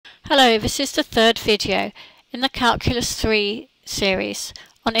Hello, this is the third video in the Calculus 3 series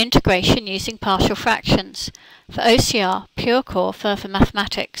on integration using partial fractions for OCR Pure Core Further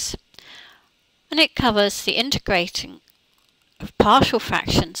Mathematics, and it covers the integrating of partial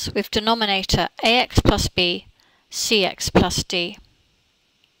fractions with denominator ax plus b, cx plus d.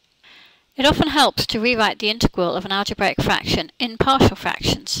 It often helps to rewrite the integral of an algebraic fraction in partial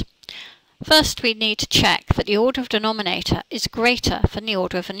fractions. First, we need to check that the order of denominator is greater than the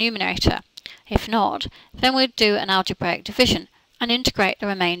order of the numerator. If not, then we'd do an algebraic division and integrate the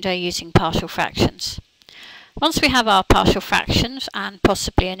remainder using partial fractions. Once we have our partial fractions and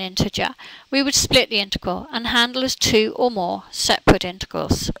possibly an integer, we would split the integral and handle as two or more separate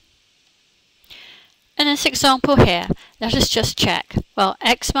integrals. In this example here, let us just check. Well,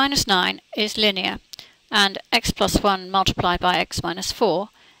 x minus 9 is linear and x plus 1 multiplied by x minus 4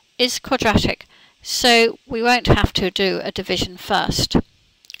 is quadratic, so we won't have to do a division first.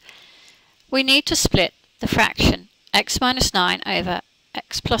 We need to split the fraction x minus 9 over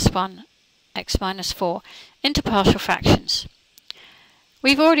x plus 1, x minus 4 into partial fractions.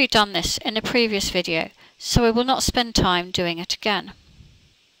 We've already done this in a previous video, so we will not spend time doing it again.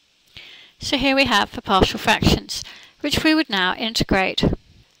 So here we have the partial fractions, which we would now integrate.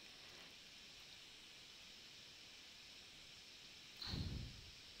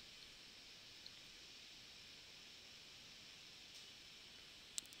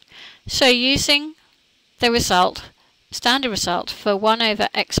 So using the result, standard result for 1 over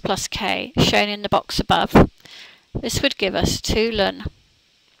x plus k shown in the box above, this would give us 2 ln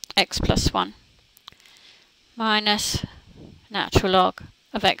x plus 1 minus natural log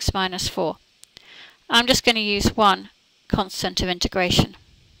of x minus 4. I'm just going to use one constant of integration.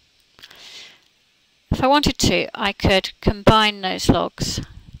 If I wanted to, I could combine those logs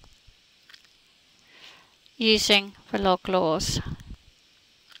using the log laws.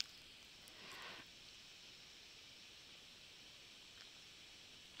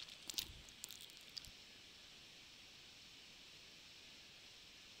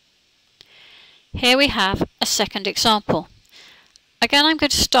 Here we have a second example. Again, I'm going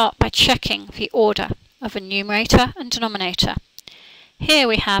to start by checking the order of the numerator and denominator. Here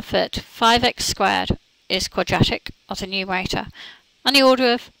we have that 5x squared is quadratic of the numerator, and the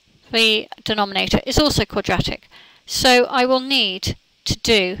order of the denominator is also quadratic. So I will need to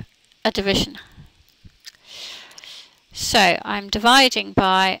do a division. So I'm dividing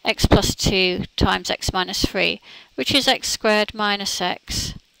by x plus 2 times x minus 3, which is x squared minus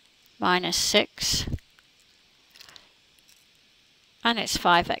x minus 6, and it's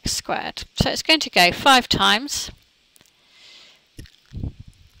 5x squared. So it's going to go 5 times,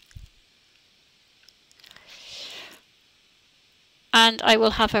 and I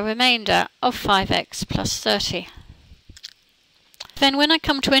will have a remainder of 5x plus 30. Then when I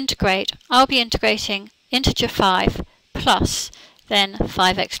come to integrate, I'll be integrating integer 5 plus then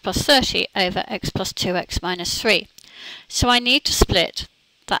 5x plus 30 over x plus 2x minus 3. So I need to split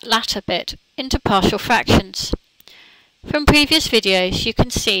that latter bit into partial fractions. From previous videos you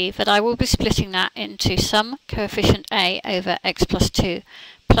can see that I will be splitting that into some coefficient a over x plus 2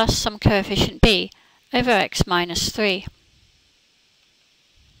 plus some coefficient b over x minus 3.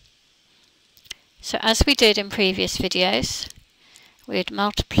 So as we did in previous videos, we'd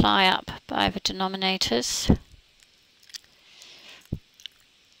multiply up by the denominators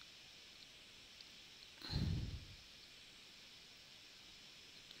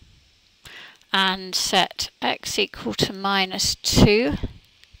and set x equal to minus 2,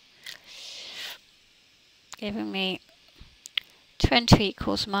 giving me 20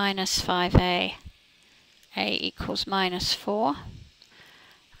 equals minus 5a, a equals minus 4,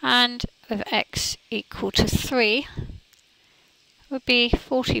 and with x equal to 3 would be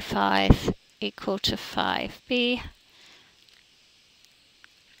 45 equal to 5b,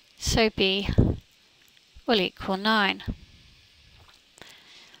 so b will equal 9.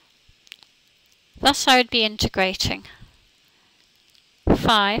 Thus I would be integrating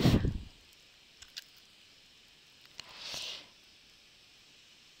 5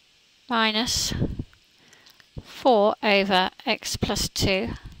 minus 4 over x plus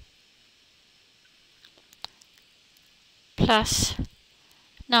 2 plus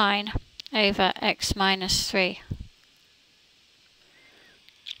 9 over x minus 3.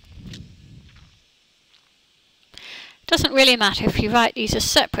 It doesn't really matter if you write these as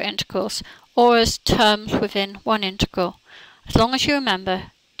separate integrals or as terms within one integral, as long as you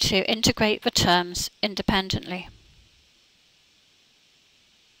remember to integrate the terms independently.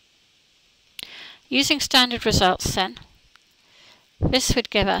 Using standard results then, this would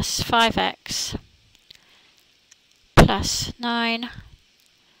give us 5x plus 9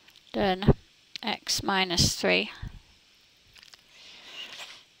 then x minus 3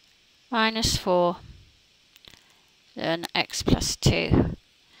 minus 4 then x plus 2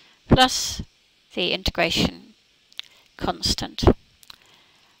 plus the integration constant. And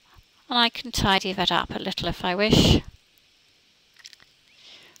I can tidy that up a little if I wish.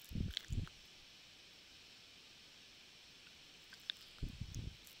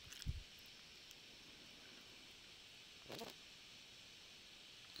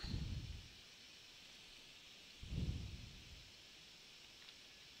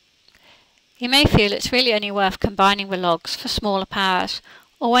 You may feel it's really only worth combining the logs for smaller powers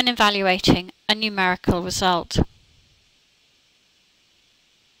or when evaluating a numerical result.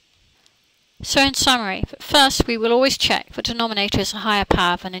 So in summary, first we will always check the denominator is a higher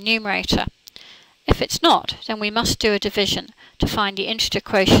power than the numerator. If it's not, then we must do a division to find the integer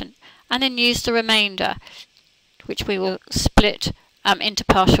quotient and then use the remainder, which we will split into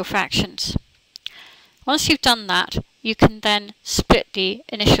partial fractions. Once you've done that, you can then split the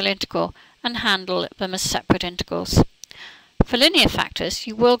initial integral and handle them as separate integrals. For linear factors,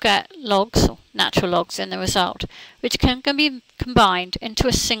 you will get logs, or natural logs, in the result, which can be combined into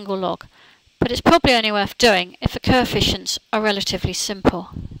a single log, but it's probably only worth doing if the coefficients are relatively simple.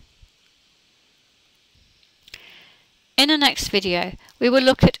 In the next video, we will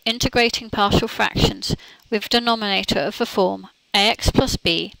look at integrating partial fractions with denominator of the form ax plus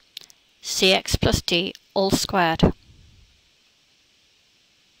b, cx plus d all squared.